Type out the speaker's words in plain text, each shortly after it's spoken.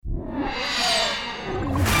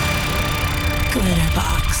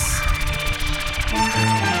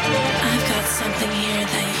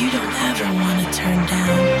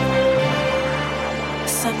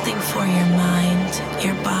for your mind,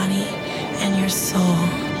 your body, and your soul.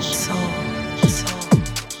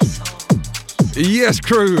 Yes,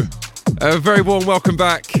 crew. A very warm welcome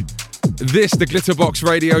back. This, the Glitterbox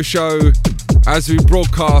radio show, as we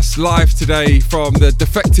broadcast live today from the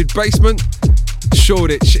Defected basement,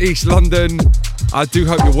 Shoreditch, East London. I do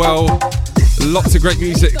hope you're well. Lots of great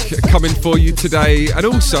music coming for you today. And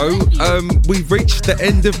also, we've reached the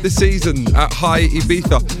end of the season at High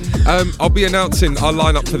Ibiza. I'll be announcing our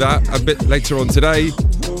lineup for that a bit later on today.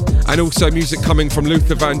 And also music coming from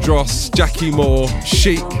Luther Vandros, Jackie Moore,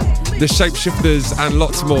 Chic, the Shapeshifters, and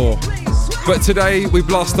lots more. But today we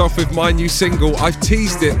blast off with my new single. I've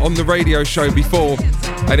teased it on the radio show before,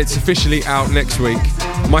 and it's officially out next week.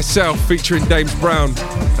 Myself featuring James Brown,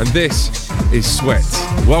 and this is Sweat.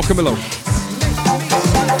 Welcome along.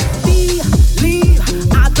 Believe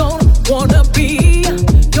I don't wanna be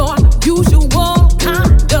your usual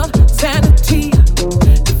kind of sanity.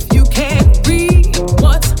 If you can't read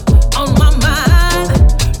what's on my mind,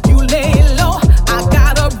 you lay low. I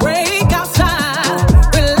gotta break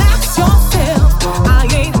outside. Relax yourself. I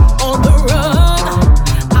ain't on the run.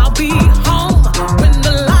 I'll be home when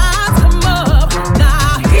the lights come up.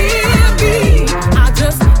 Now hear me. I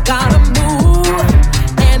just gotta move,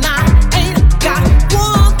 and I ain't got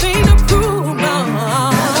one thing to prove. No,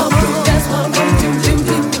 that's what I'm gonna do.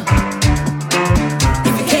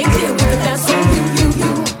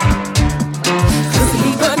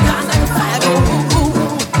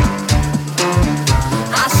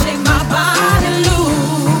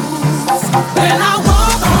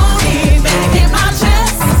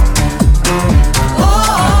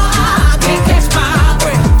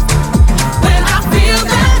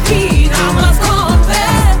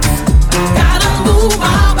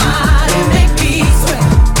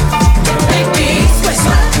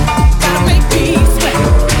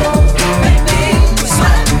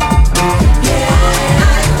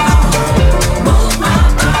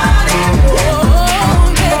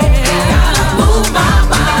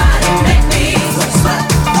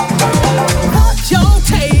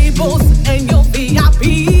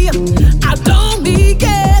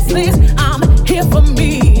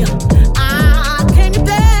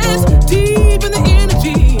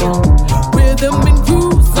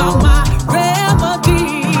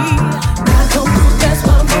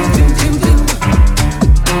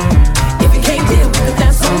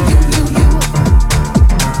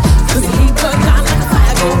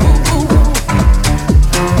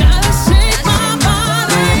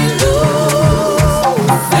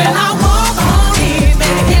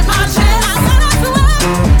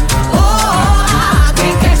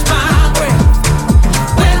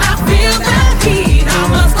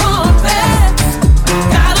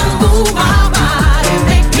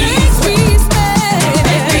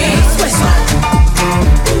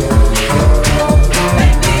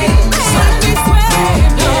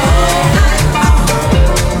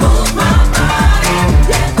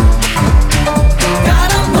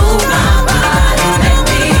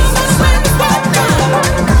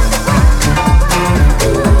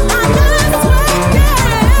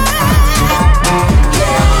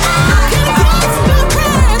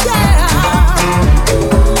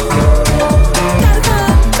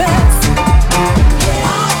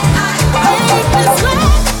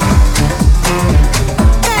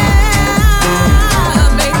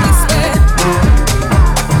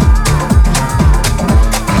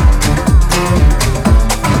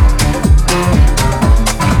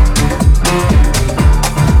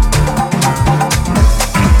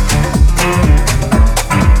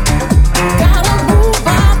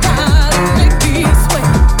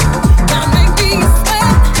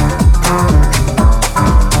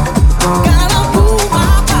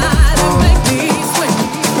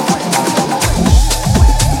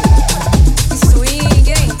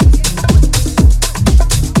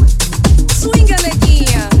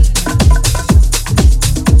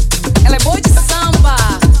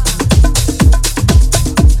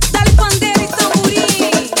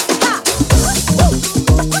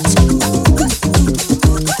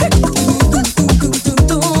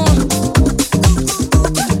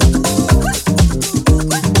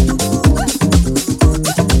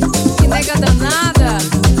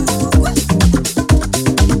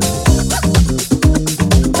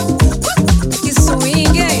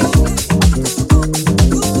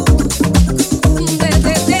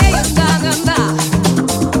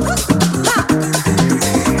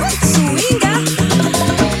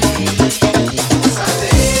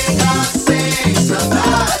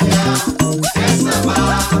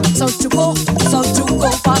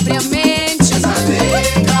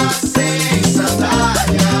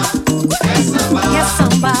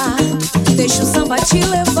 te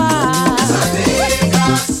levar. Essa nega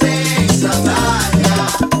sem sandália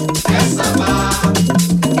quer sambar.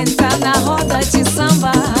 Entrar na roda de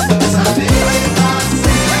samba. Essa nega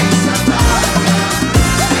sem sandália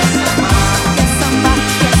quer sambar. Quer sambar,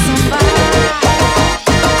 quer sambar.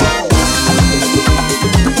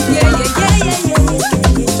 Yeah, yeah, yeah, yeah, yeah,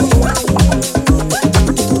 yeah.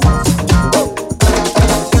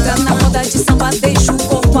 Entra na roda de samba, deixa o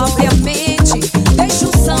corpo abrir a mente, deixa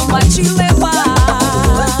o samba te levar.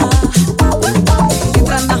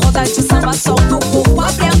 Entra na roda de samba, solta o corpo,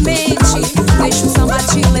 abre a mente, deixa o samba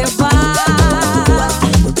te levar.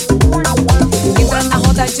 Entra na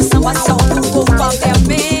roda de samba, solta o corpo, abre a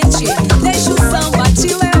mente, deixa o samba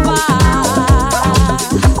te levar.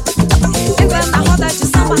 Entra na roda de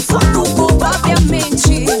samba, solta o corpo, abre a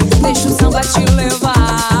mente, deixa o samba te levar.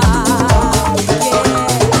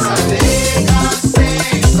 Essa nega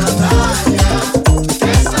sem sandália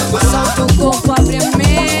quer sambar. Solta o corpo, abre a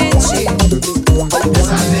mente.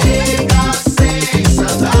 Essa nega sem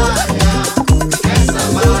sandália quer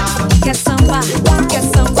sambar. Quer sambar, quer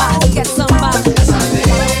sambar, quer sambar. Essa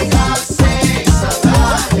nega sem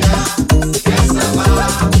sandália quer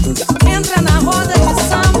sambar. Entra na roda de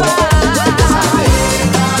samba.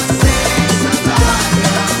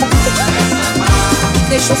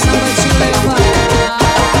 Deixa o samba te levar.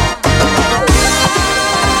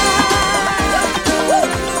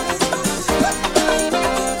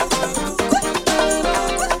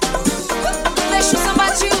 Deixa o samba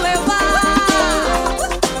te levar.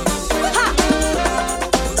 Ha!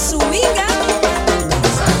 Swinga.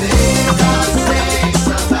 Essa nega sem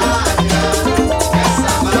sandália quer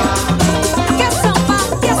sambar. Quer sambar,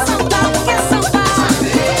 quer sambar, quer sambar.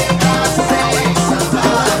 Nega sem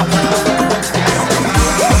sandália quer sambar.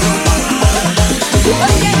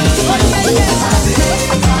 Oiê, oiê, oiê.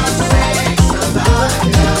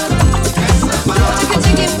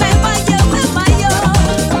 Diga, diga, vai, vai, eu, vai, eu.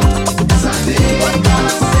 Essa nega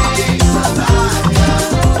sem sandália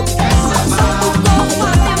quer sambar. O corpo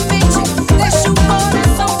abre a mente, deixa o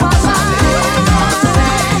coração falar.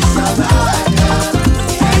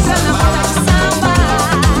 Entra na roda de samba,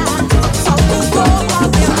 solta o corpo,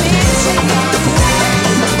 abre a mente.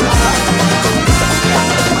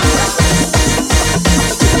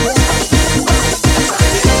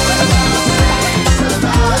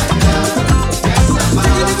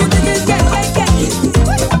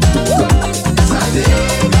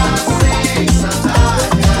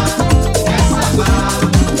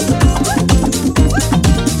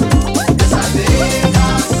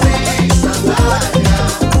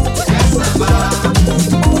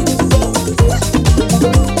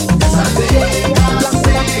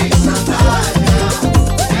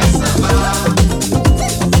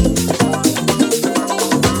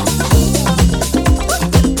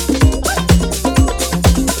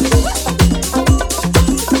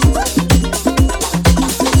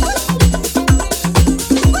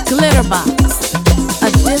 Glitterbox, a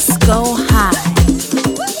disco high.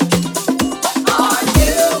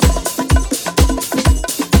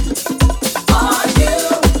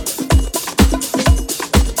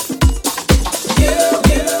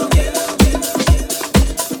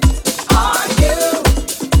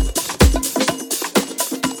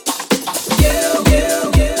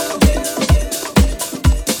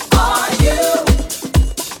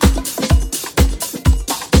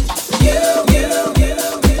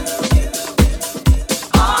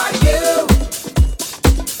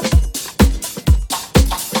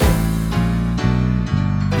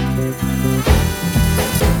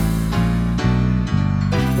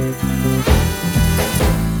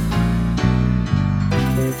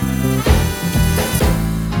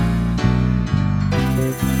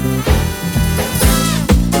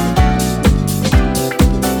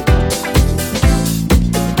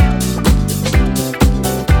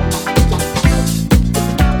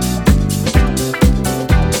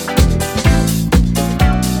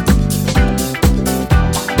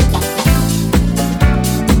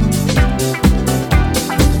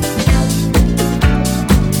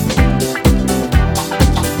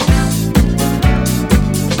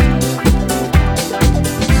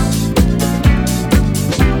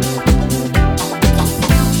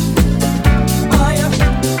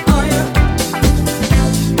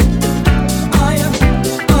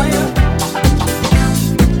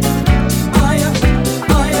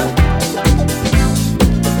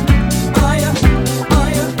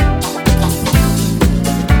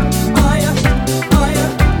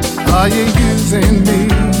 Are you using me?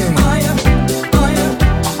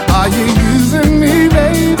 Are you using me,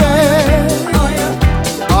 baby?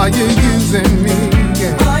 Are you using me?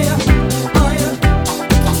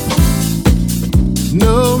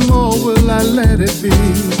 will I let it be?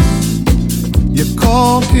 You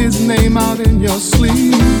call his name out in your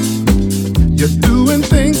sleep. You're doing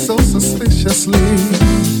things so suspiciously,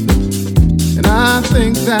 and I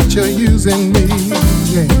think that you're using me.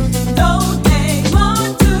 Yeah. Don't hang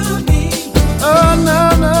on to me. Oh no,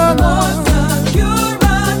 no, no. For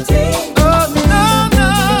security. Oh no, no.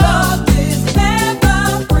 Love is never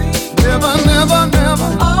free. Never, never, never.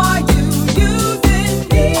 Are you using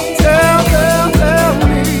me? Tell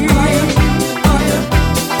me.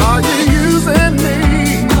 Are you using me?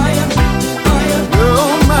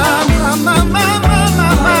 Oh my, my, my, my, my,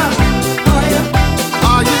 my.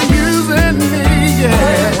 Are you using me?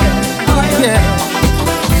 Yeah, yeah.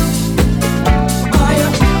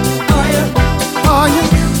 Are you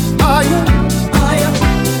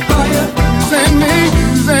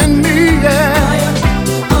using me? Yeah.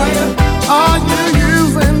 Are you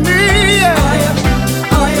using me? Yeah.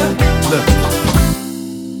 Look,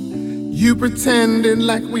 you pretended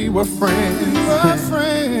like we were friends.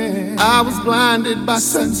 I was blinded by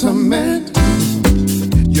sentiment.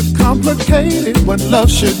 You complicated what love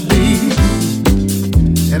should be,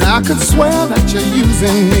 and I could swear that you're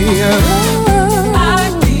using me.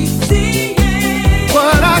 I keep seeing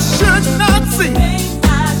What I should not see. things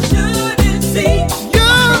I shouldn't see. You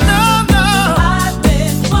know, no. I've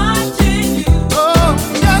been watching you. Oh,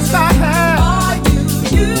 yes, I have. Are you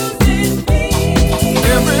using me?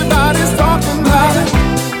 Everybody's talking about it.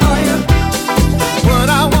 What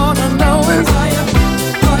I wanna know is,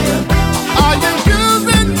 are you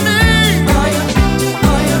using me?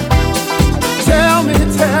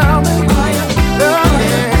 Tell me. Oh,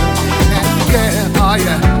 yeah, are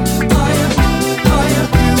you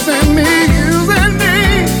using me? Using me?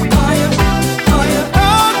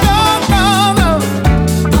 Oh, no, no, no.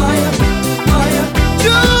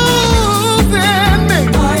 Using me?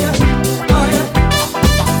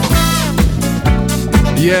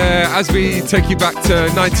 Yeah, as we take you back to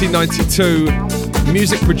 1992,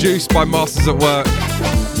 music produced by Masters at Work.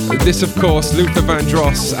 This, of course, Luther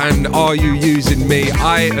Vandros and Are You Using Me?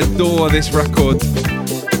 I adore this record.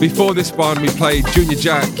 Before this one, we played Junior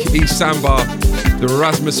Jack, Samba, the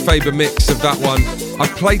Rasmus Faber mix of that one. I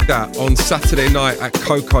played that on Saturday night at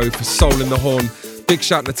Coco for Soul in the Horn. Big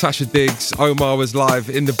shout Natasha Diggs, Omar was live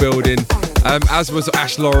in the building, as was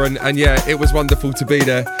Ash Lauren, and yeah, it was wonderful to be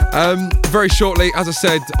there. Very shortly, as I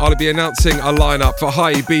said, I'll be announcing a lineup for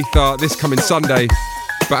High Ibiza this coming Sunday.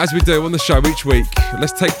 But as we do on the show each week,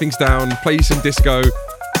 let's take things down, play you some disco.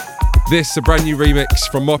 This, a brand new remix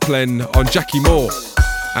from Moplen on Jackie Moore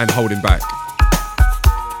and Holding Back.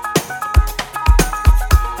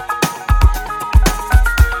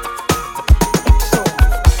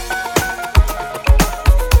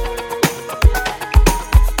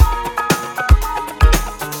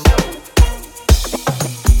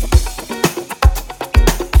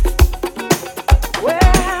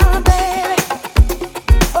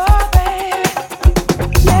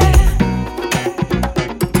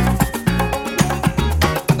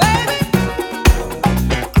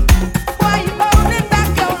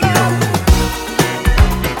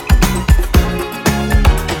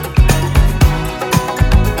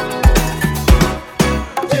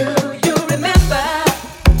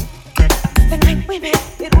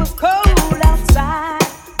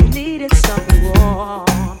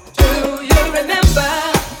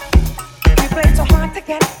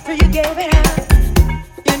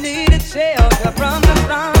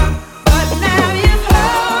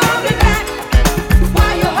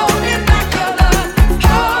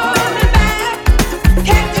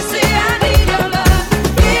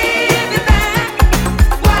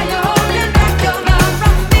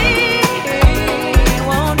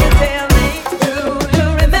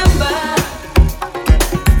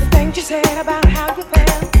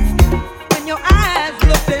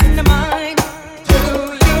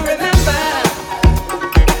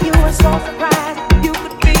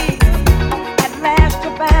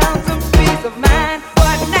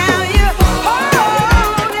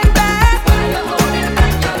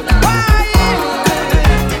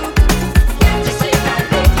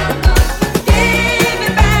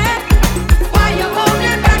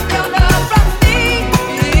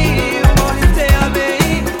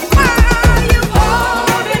 Why you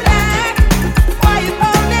holding back? Why you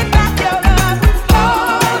holding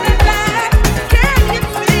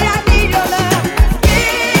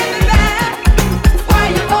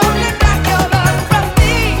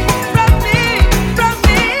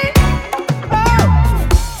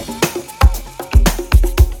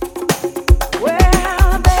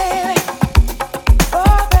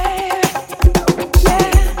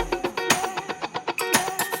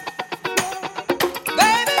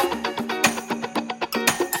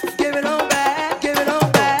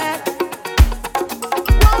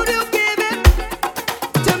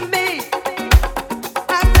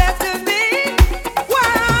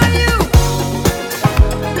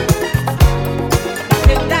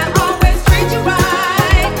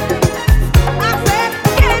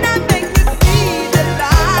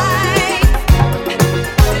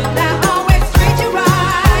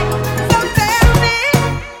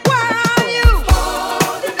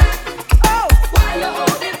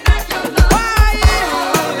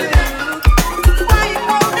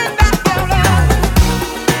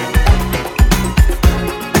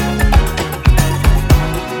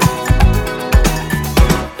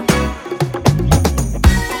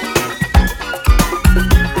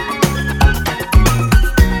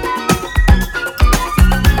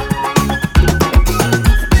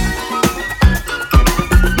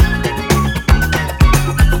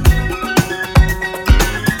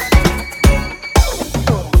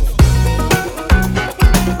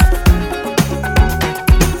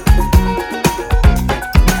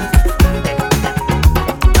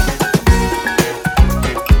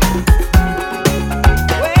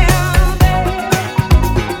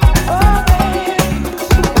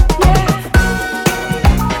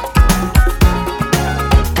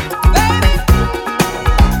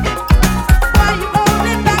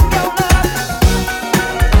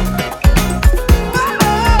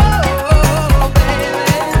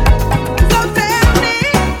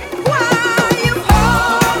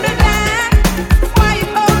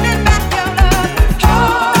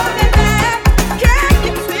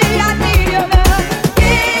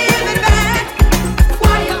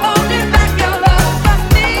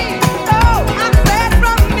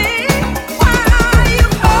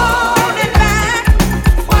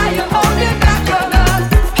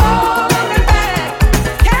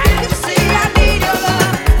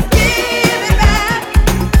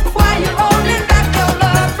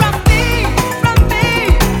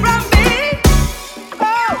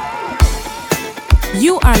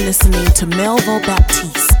listening to Melvo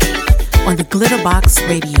Baptiste on the Glitterbox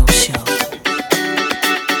Radio Show.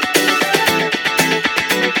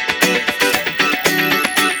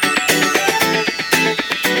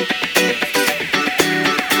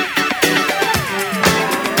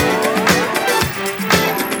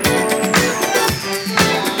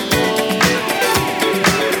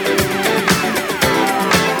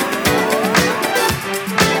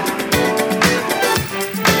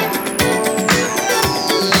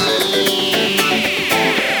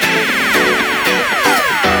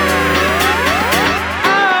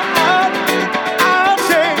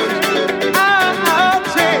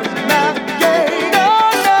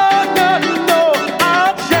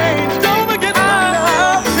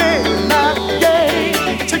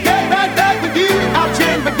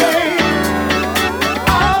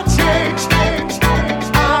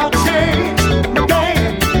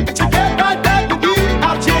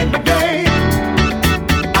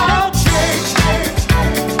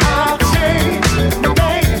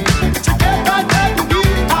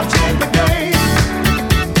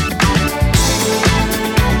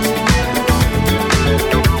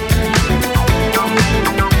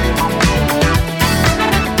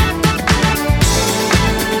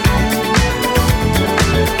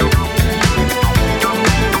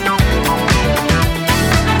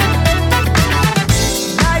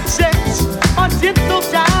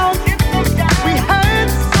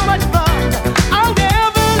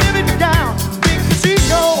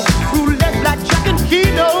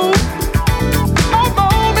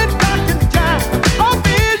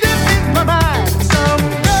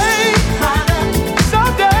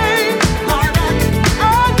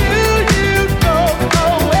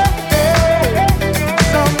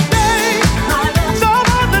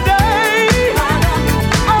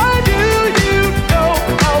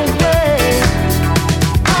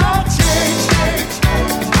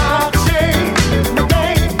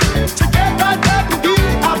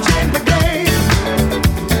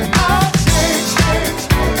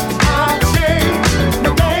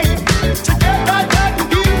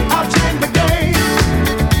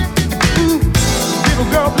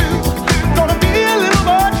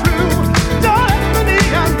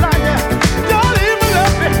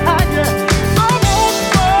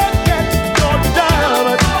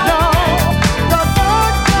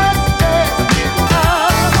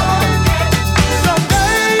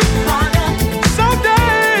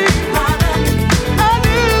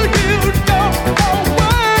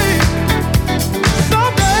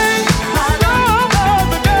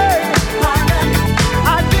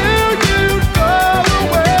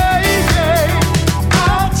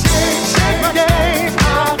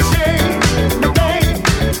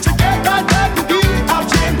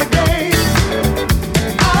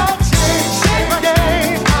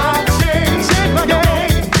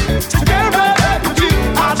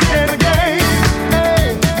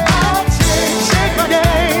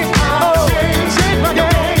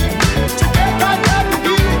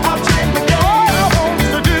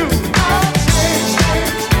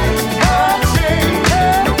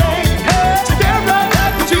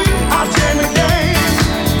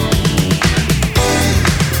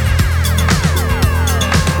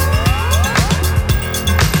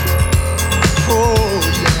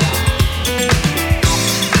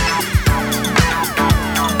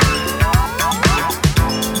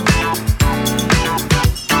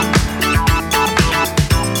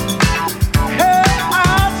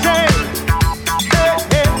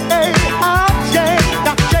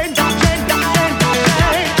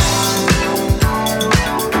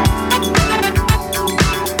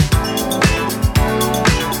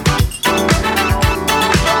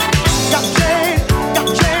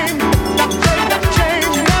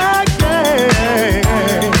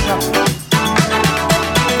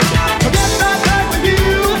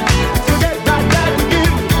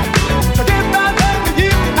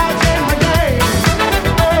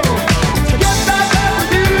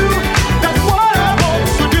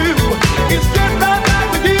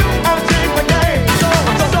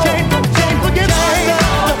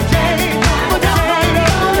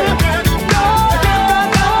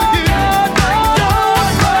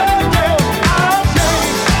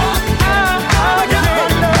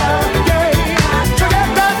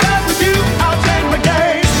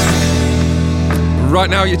 Right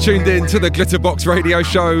now you're tuned in to the Glitterbox Radio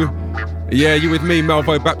Show. Yeah, you with me,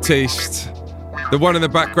 Melvo Baptiste. The one in the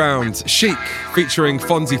background, Chic, featuring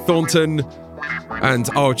Fonzi Thornton. and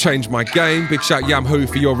I'll Change My Game. Big shout Yamhoo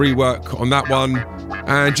for your rework on that one.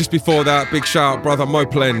 And just before that, big shout brother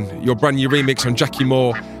Moplen, your brand new remix on Jackie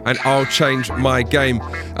Moore and I'll Change My Game.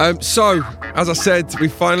 So, as I said, we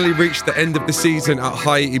finally reached the end of the season at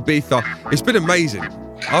High Ibiza. It's been amazing.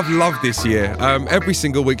 I've loved this year. Every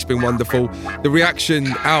single week's been wonderful. The reaction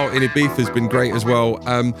out in Ibiza has been great as well.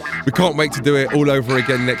 We can't wait to do it all over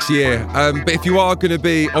again next year. But if you are going to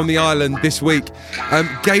be on the island this week,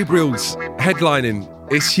 Gabriel's headlining.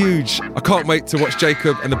 It's huge. I can't wait to watch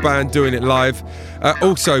Jacob and the band doing it live.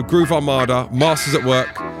 Also, Groove Armada, Masters at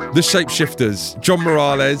Work, The Shapeshifters, John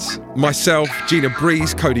Morales, myself, Gina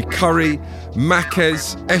Breeze, Cody Curry,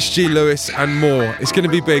 Maquez, SG Lewis and more. It's going to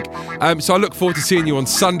be big. So I look forward to seeing you on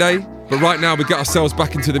Sunday. But right now we get ourselves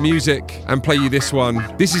back into the music and play you this one.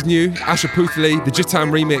 This is new, Asha Puthli, the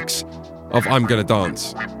Jitwam remix of I'm Gonna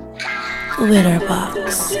Dance.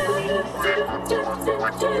 Glitterbox.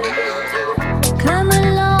 Come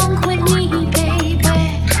along with me, baby.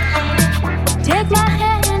 Take my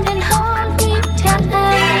hand and hold me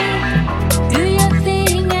tight. Do your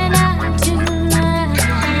thing and I'll do mine.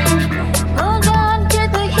 Hold on to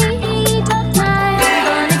the heat of night.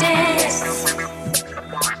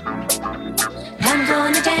 I'm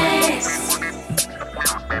gonna dance.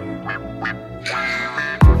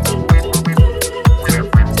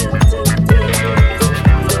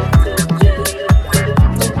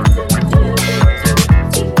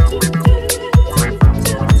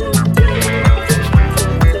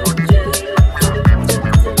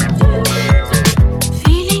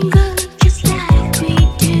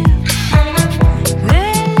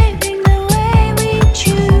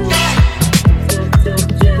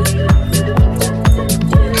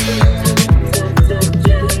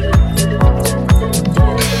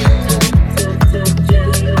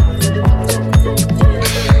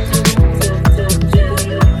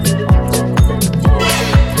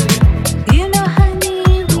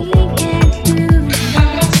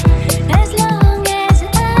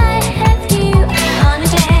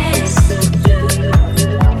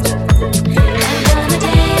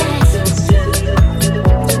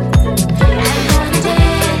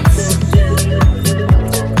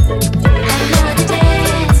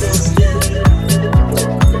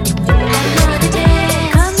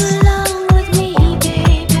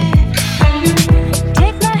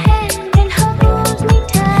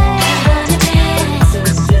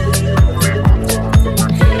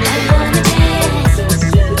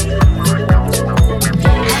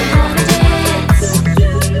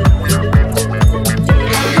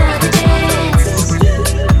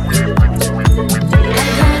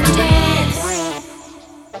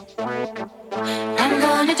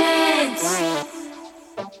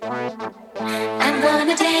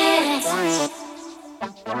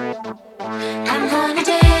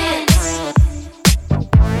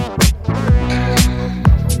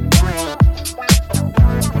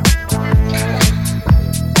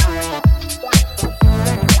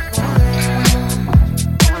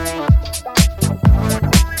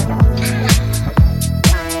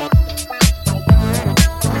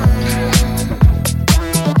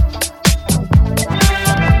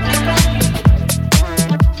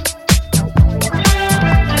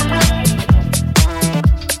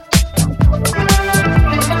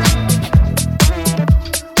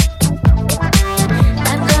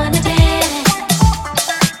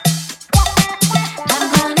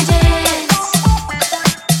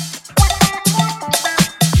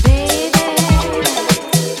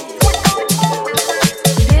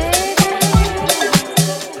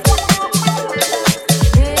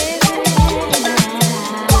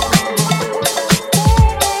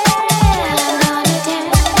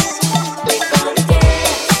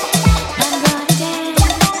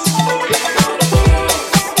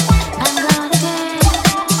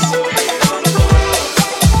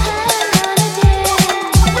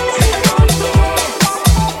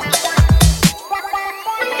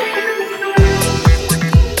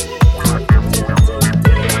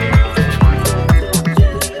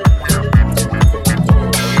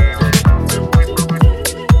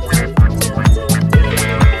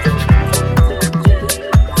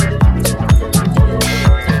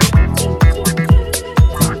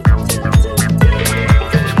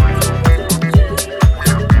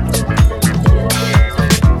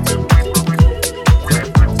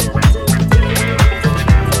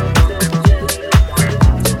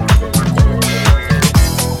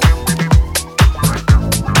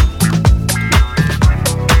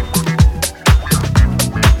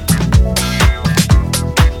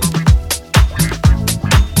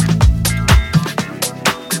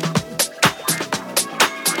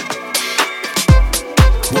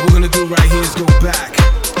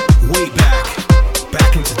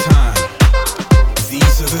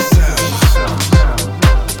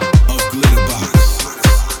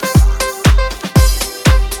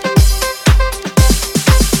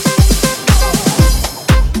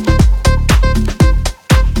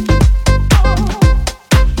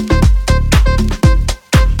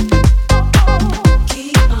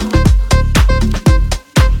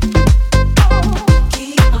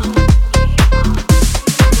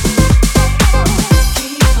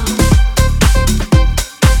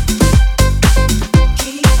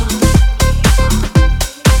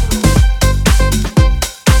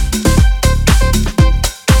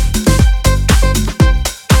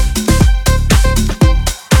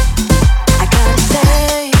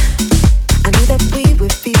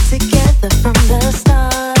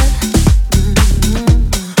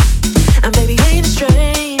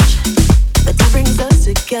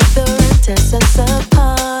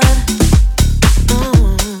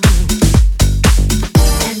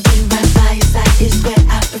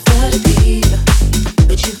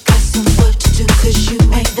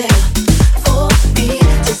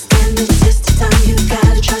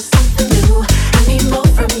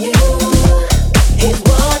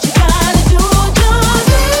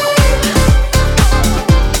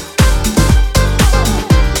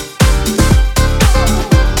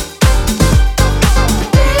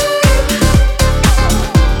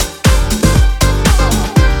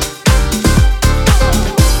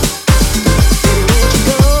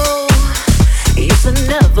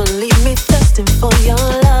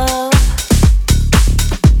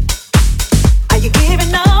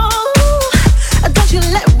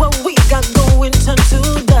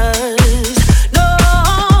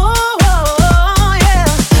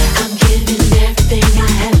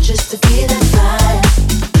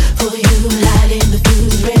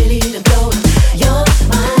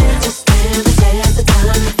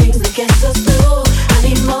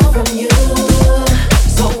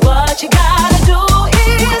 what you gotta do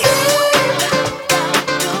is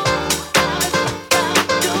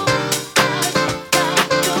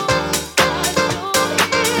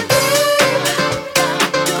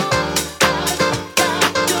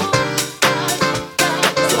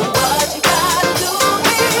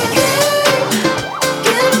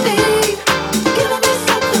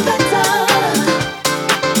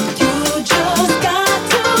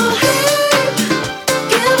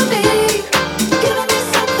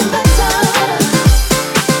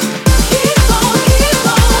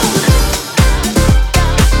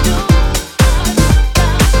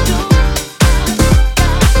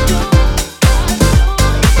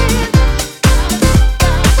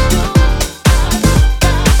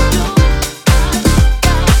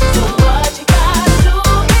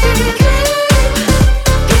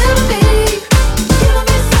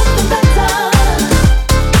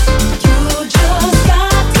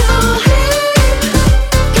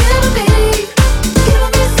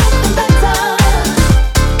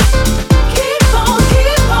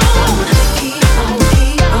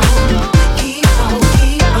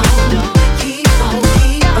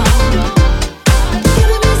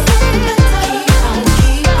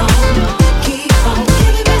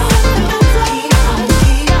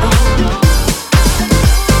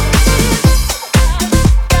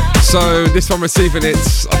So this one receiving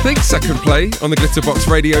its, I think, second play on the Glitterbox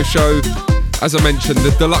radio show. As I mentioned,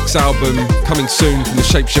 the deluxe album coming soon from the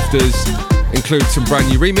Shapeshifters includes some brand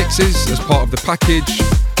new remixes as part of the package.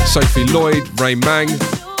 Sophie Lloyd, Ray Mang,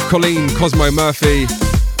 Colleen Cosmo Murphy,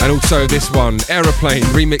 and also this one, Aeroplane,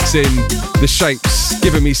 remixing The Shapes,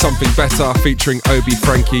 Giving Me Something Better, featuring Obi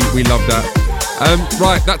Franky. We love that.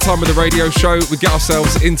 Right, that time of the radio show, we get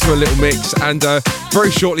ourselves into a little mix, and very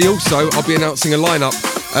shortly also, I'll be announcing a lineup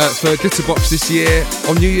for Glitterbox this year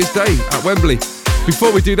on New Year's Day at Wembley.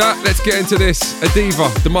 Before we do that, let's get into this.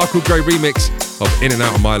 Adeva, the Michael Gray remix of In and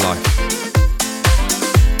Out of My Life.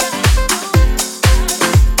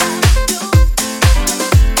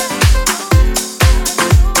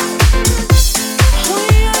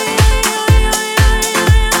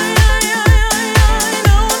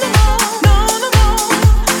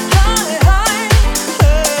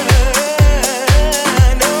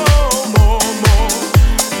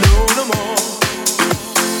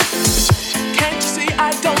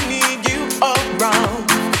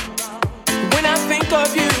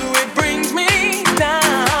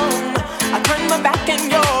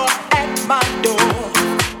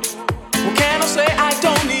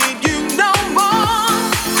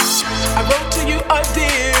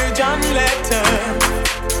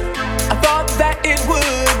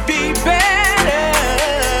 bad.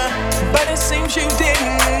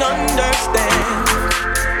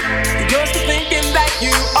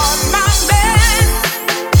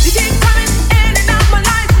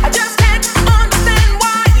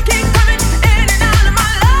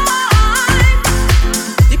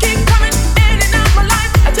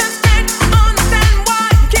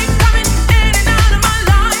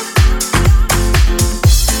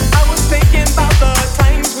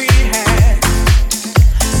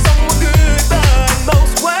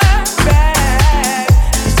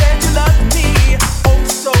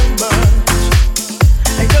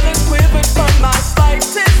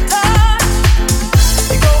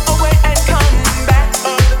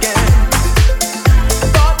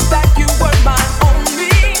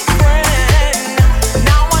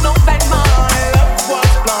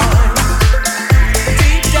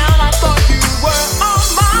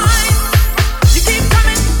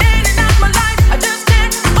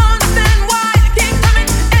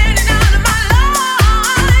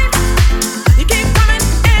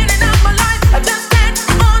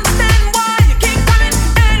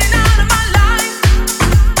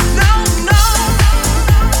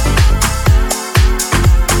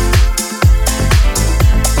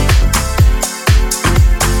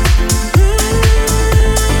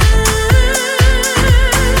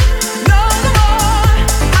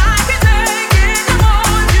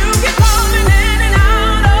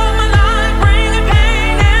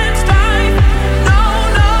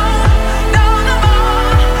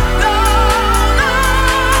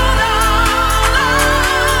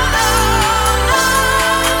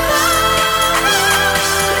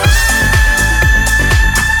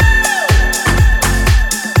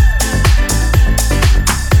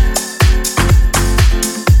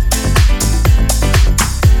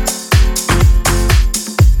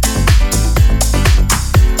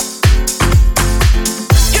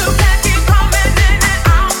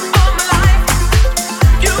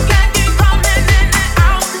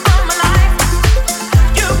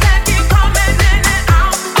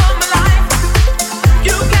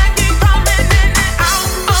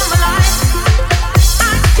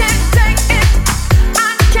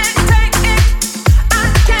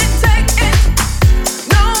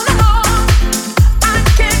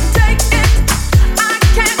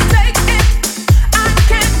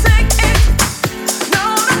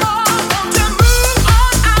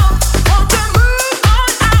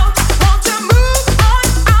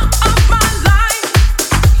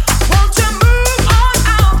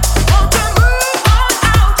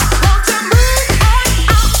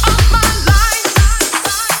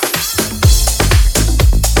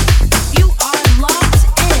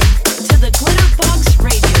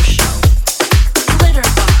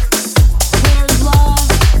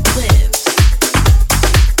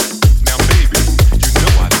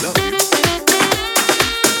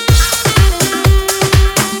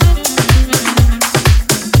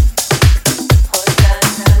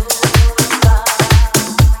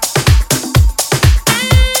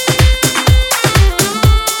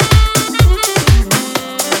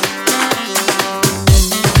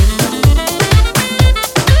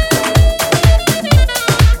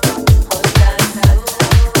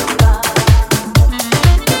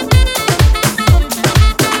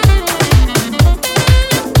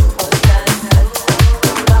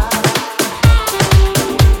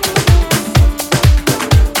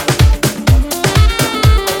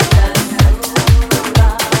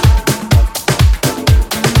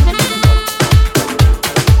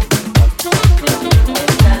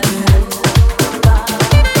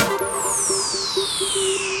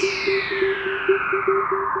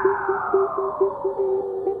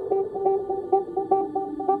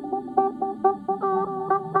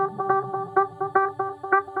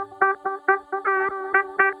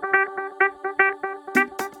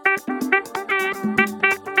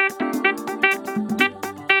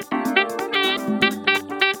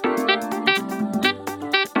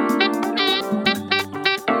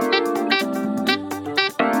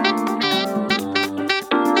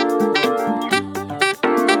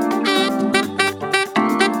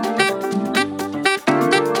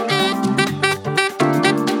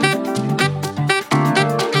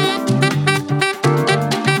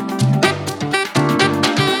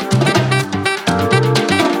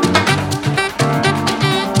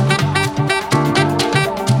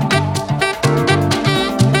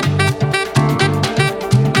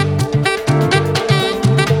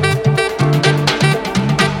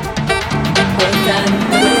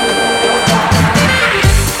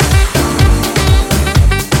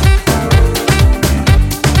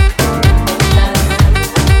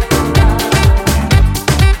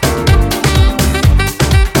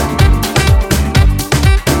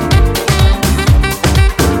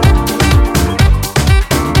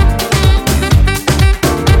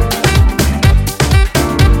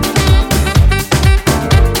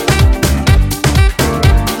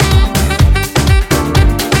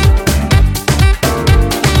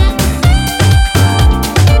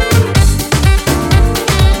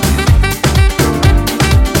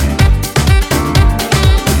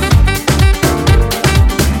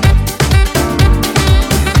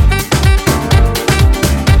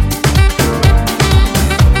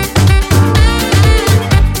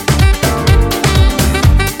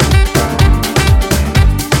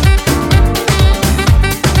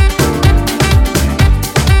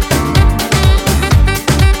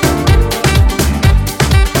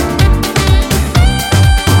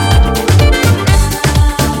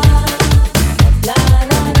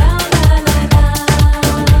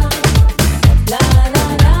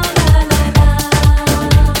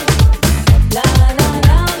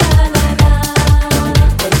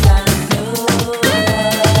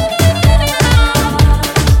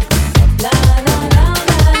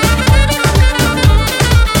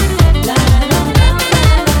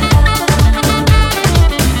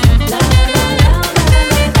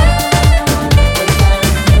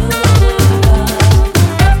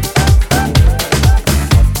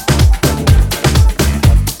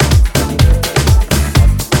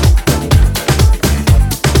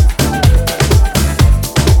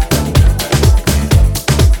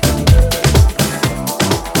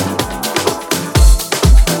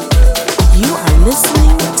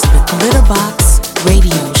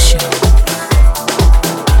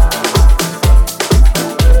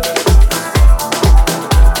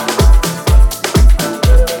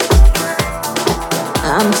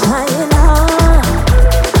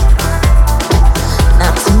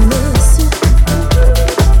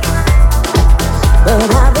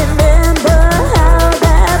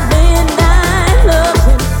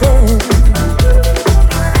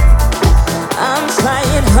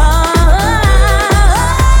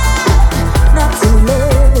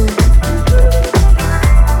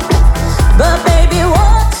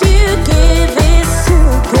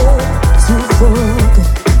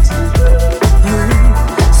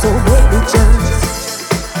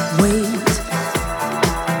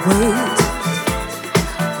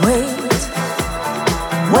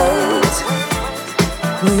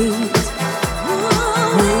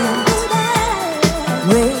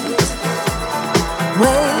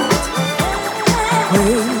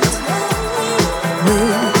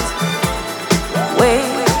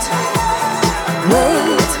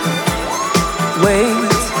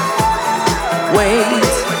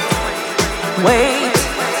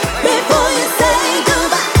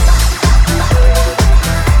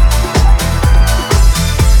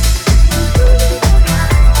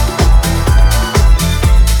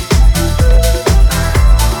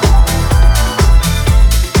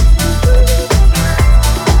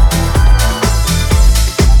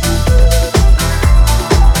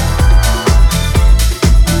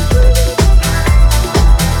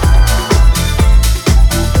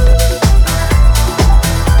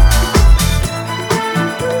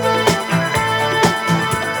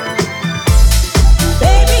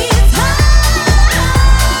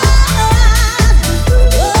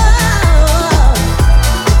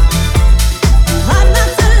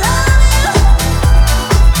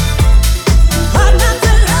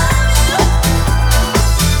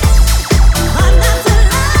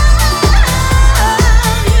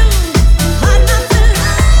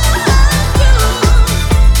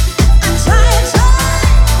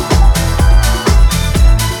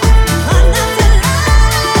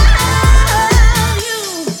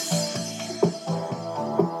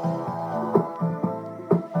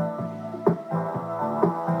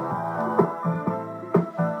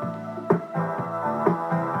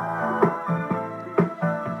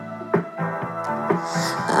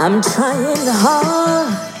 I'm trying hard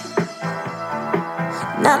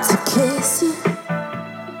not to kiss you,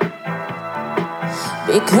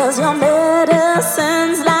 because your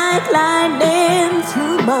medicine's like lightning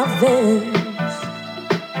through my veins.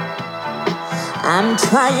 I'm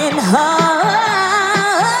trying hard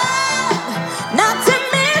not to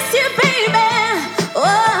miss you, baby.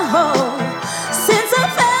 Oh, since I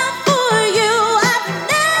fell for you, I've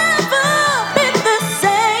never been the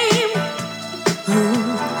same.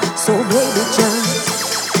 So baby, just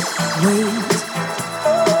wait,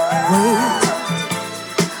 wait,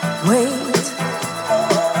 wait,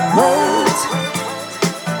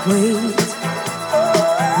 wait,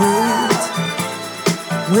 wait,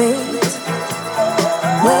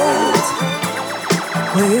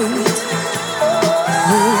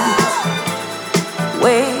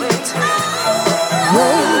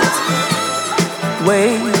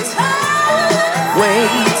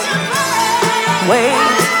 wait, wait.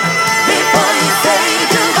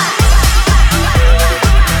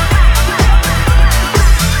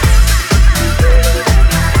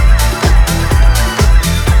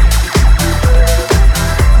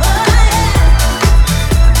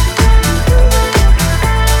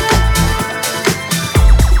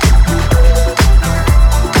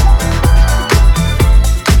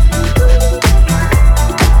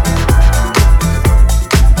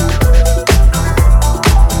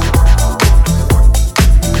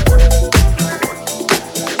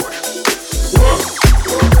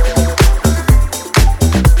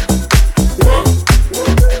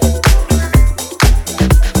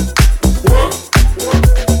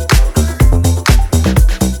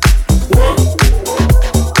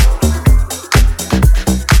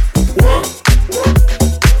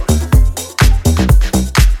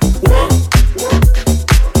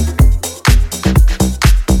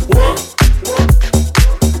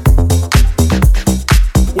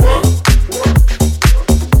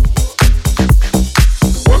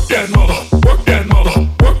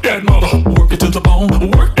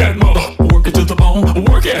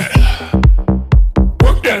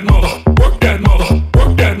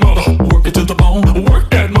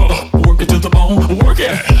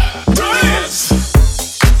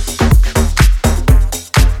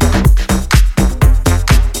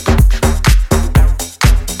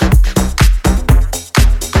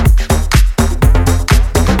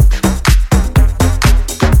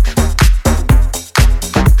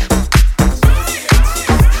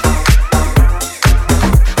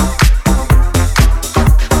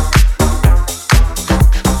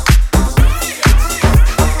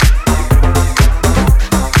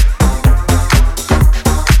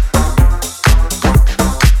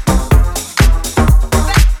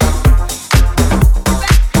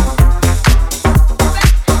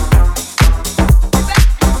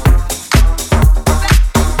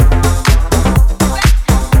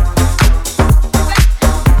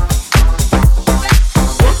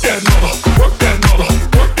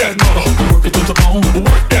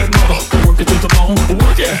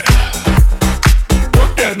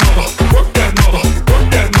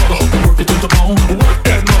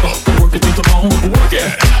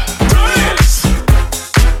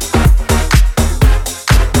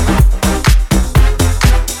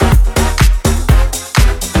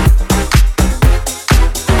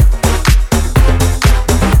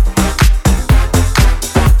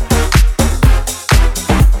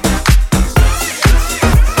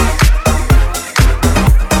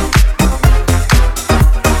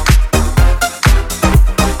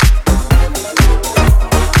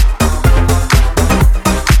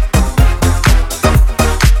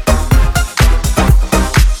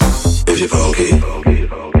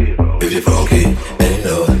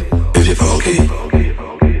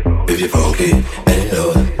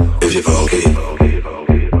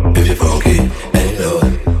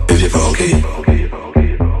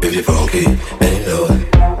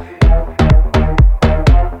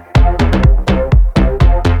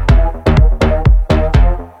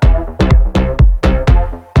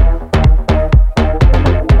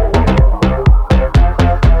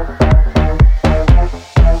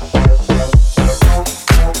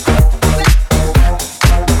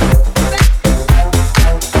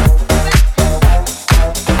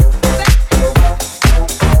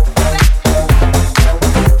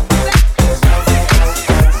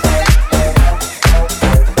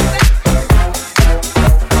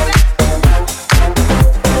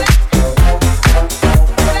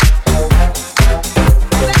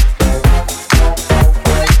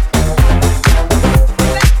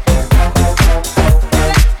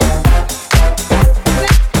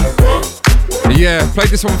 Yeah, played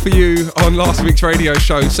this one for you on last week's radio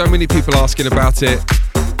show. So many people asking about it.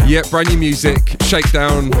 Yeah, brand new music,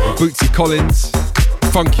 Shakedown, Bootsy Collins,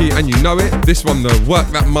 Funky and You Know It. This one, the Work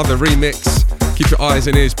That Mother remix. Keep your eyes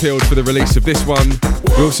and ears peeled for the release of this one.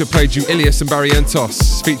 We also played you Illyus and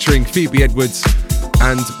Barrientos featuring Phebe Edwards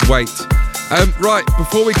and Wait. Right,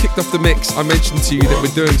 before we kicked off the mix, I mentioned to you that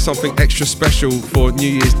we're doing something extra special for New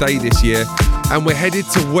Year's Day this year, and we're headed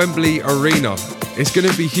to Wembley Arena. It's going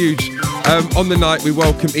to be huge. On the night, we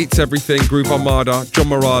welcome Eats Everything, Groove Armada, John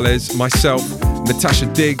Morales, myself, Natasha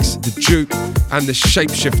Diggs, The Duke, and the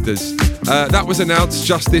Shapeshifters. That was announced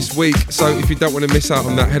just this week, so if you don't want to miss out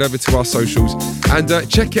on that, head over to our socials and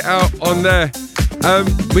check it out on there.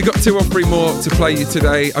 We got 2 or 3 more to play you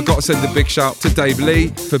today. I've got to send a big shout to Dave Lee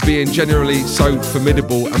for being generally so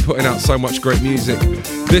formidable and putting out so much great music.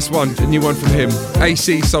 This one, a new one from him,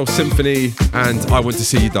 AC Soul Symphony and I Want to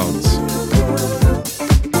See You Dance.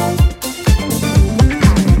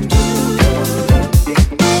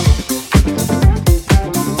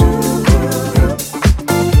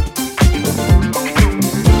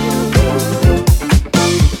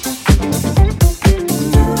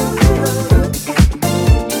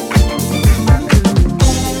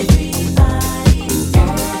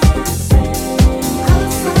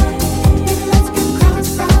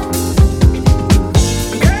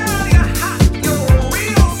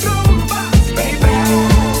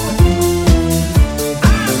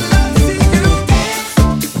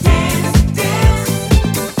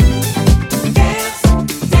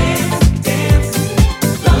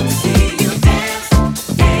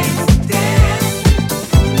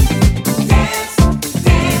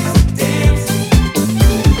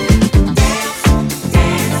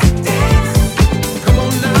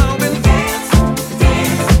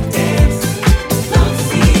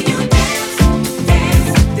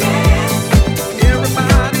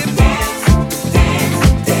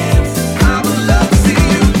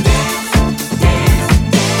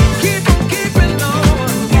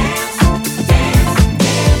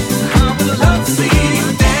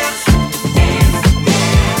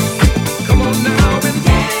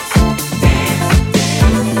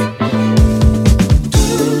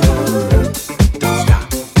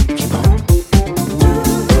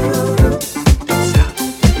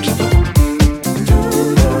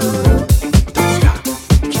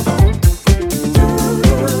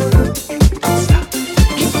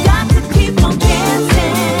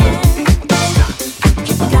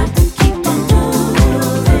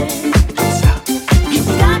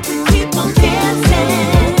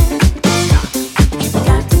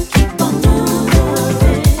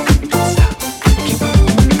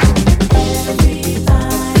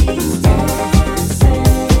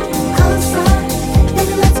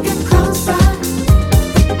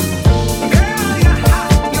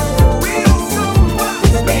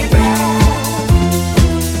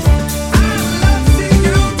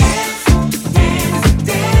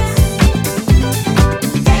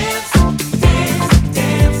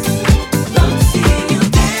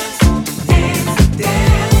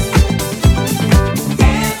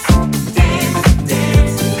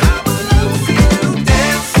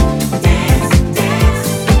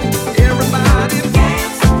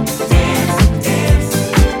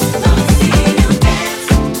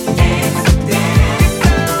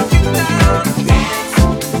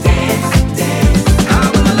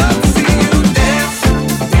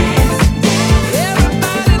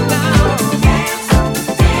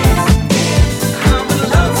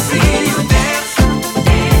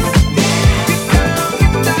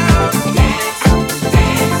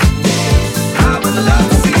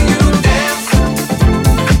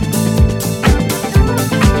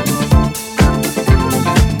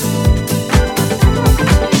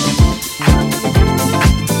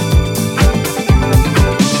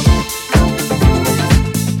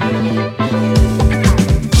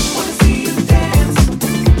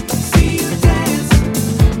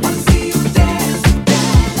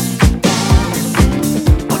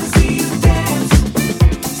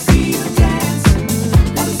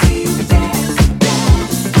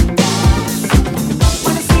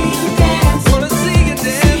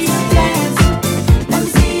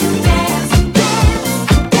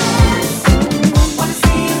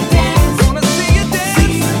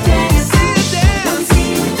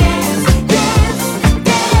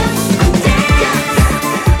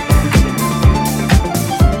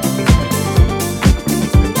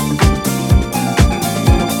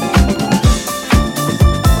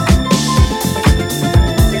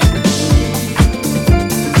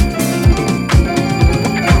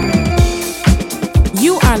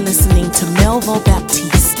 Melvo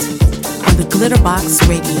Baptiste on the Glitterbox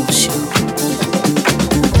Radio Show.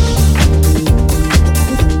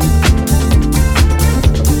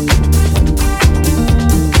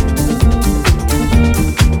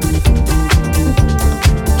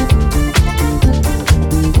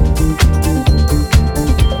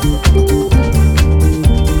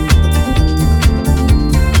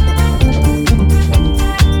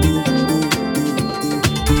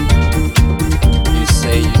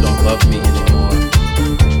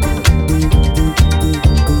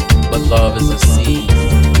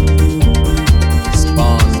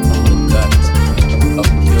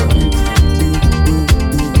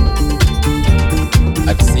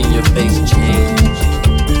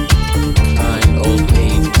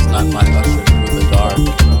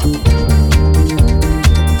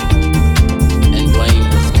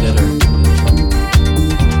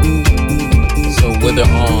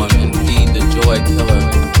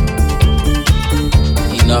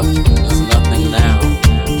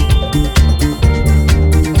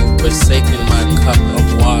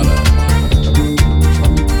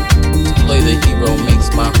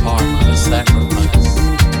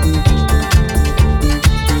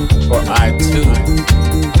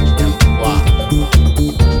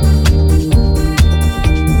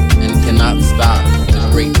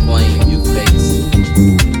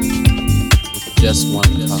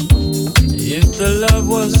 one cup. If the love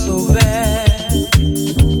was so bad,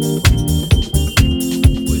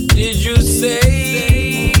 what did you say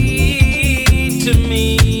to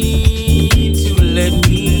me to let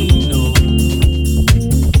me know?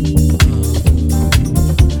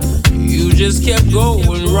 You just kept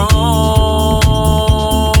going wrong,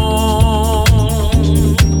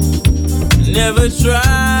 never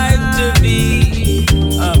tried to be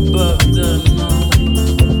above the norm.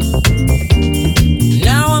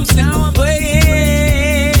 Now I'm sick of playing.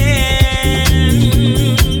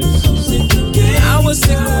 I was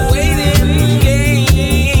sick of waiting games.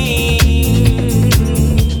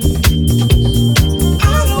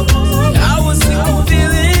 I was sick of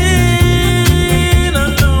feeling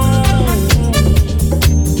alone.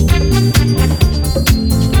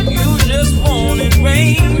 You just wanted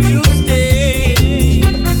rain, you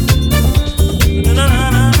stayed.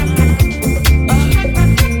 Na-na-na-na.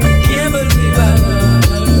 Can't believe I love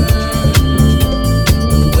her.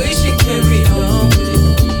 The way she carried on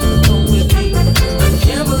with me. I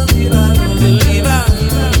can't believe I believe I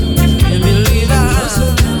can't believe I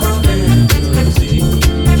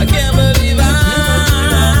I can't believe I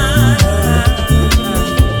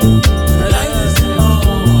life is in my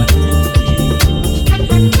heart.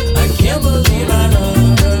 I can't believe I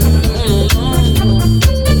love her.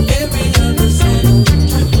 Every other sentence.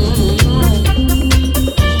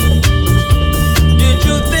 Did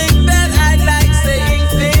you think that I like saying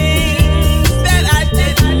things that I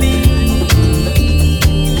didn't mean?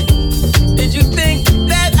 Did you think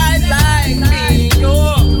that I like being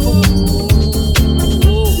your fool?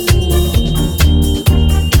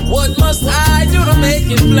 What must I do to make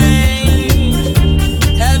it plain?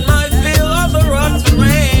 Had my fill of the rough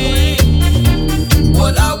terrain.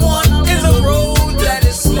 What I want is a road that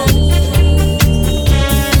is smooth.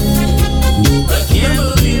 I can't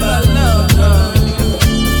believe I love her.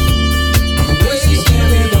 The way she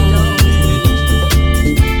carried on.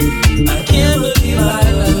 I can't believe I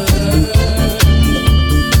love her.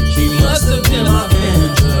 She must have been my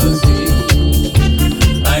fantasy.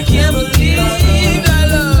 I can't believe I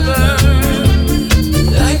love her.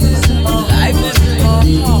 Life is in my heart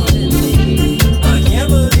and me. I can't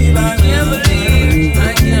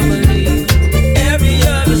believe every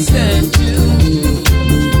other sentence.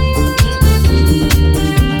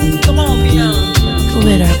 Come on, Beyond.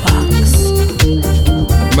 Glitterbox.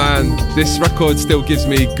 Man, this record still gives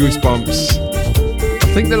me goosebumps.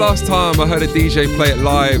 I think the last time I heard a DJ play it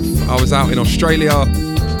live, I was out in Australia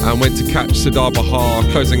and went to catch Sadar Bahar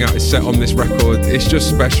closing out his set on this record. It's just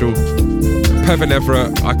special. Peven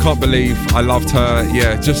Everett, I can't believe I loved her.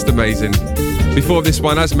 Yeah, just amazing. Before this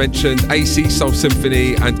one, as mentioned, AC Soul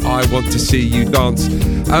Symphony and I Want to See You Dance.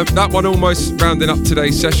 That one almost rounding up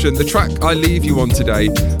today's session. The track I leave you on today,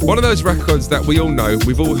 one of those records that we all know,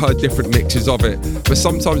 we've all heard different mixes of it, but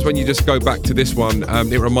sometimes when you just go back to this one,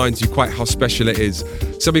 it reminds you quite how special it is.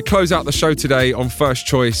 So we close out the show today on First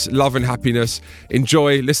Choice, Love and Happiness.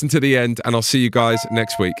 Enjoy, listen to the end, and I'll see you guys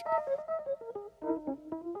next week.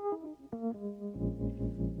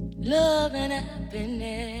 Love and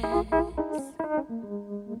happiness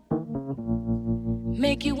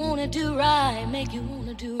make you wanna do right, make you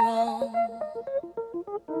wanna do wrong,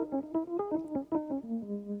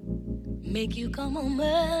 make you come home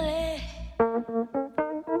early,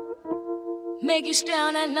 make you stay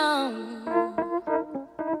all night long.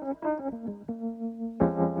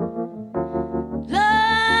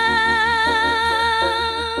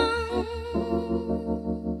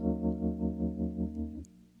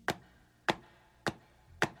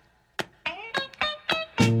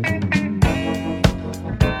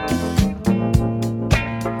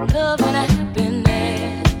 Love and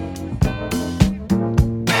happiness.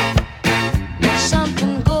 There's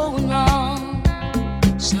something going wrong.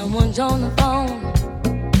 Someone's on the phone,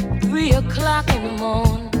 3 o'clock in the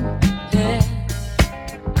morning. Yeah.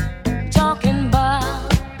 Talking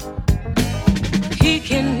about he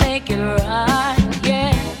can make it right.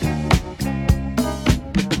 Yeah.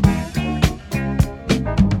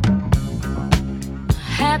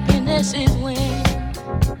 Happiness is when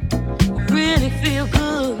really feel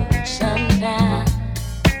good sometimes.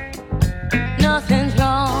 Nothing's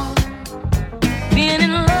wrong being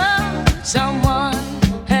in love with someone.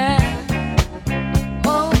 Hey.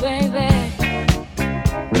 Oh baby,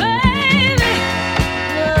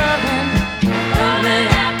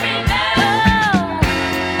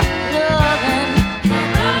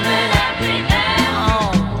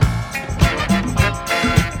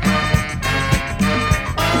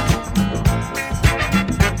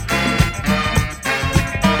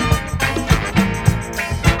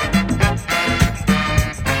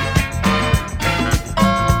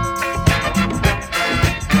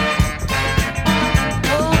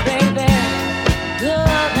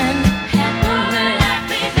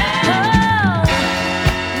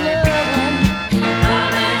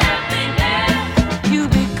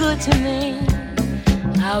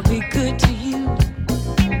 I'll be good to you.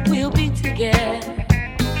 We'll be together.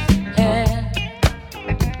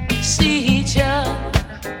 See each other.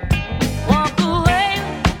 Walk away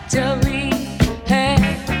till we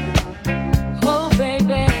have. Oh,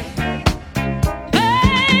 baby.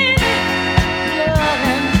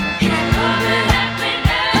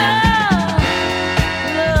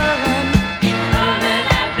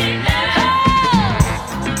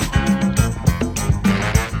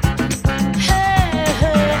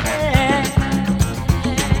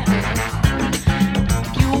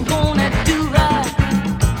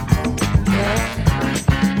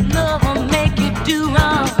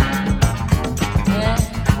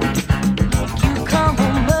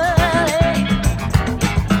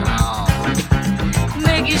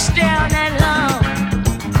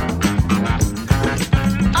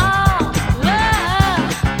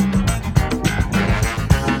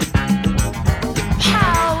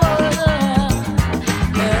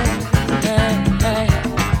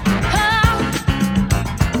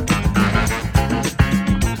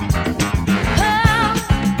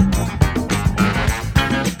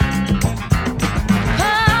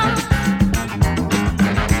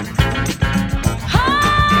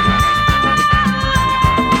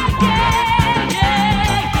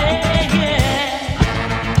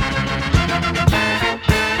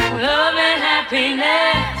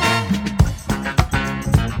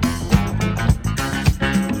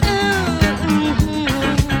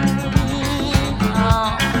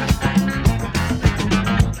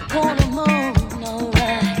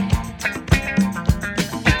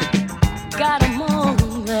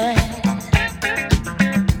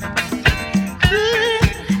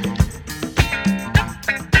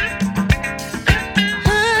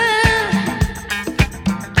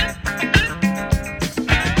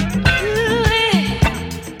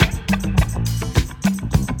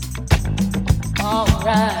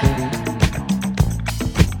 Right.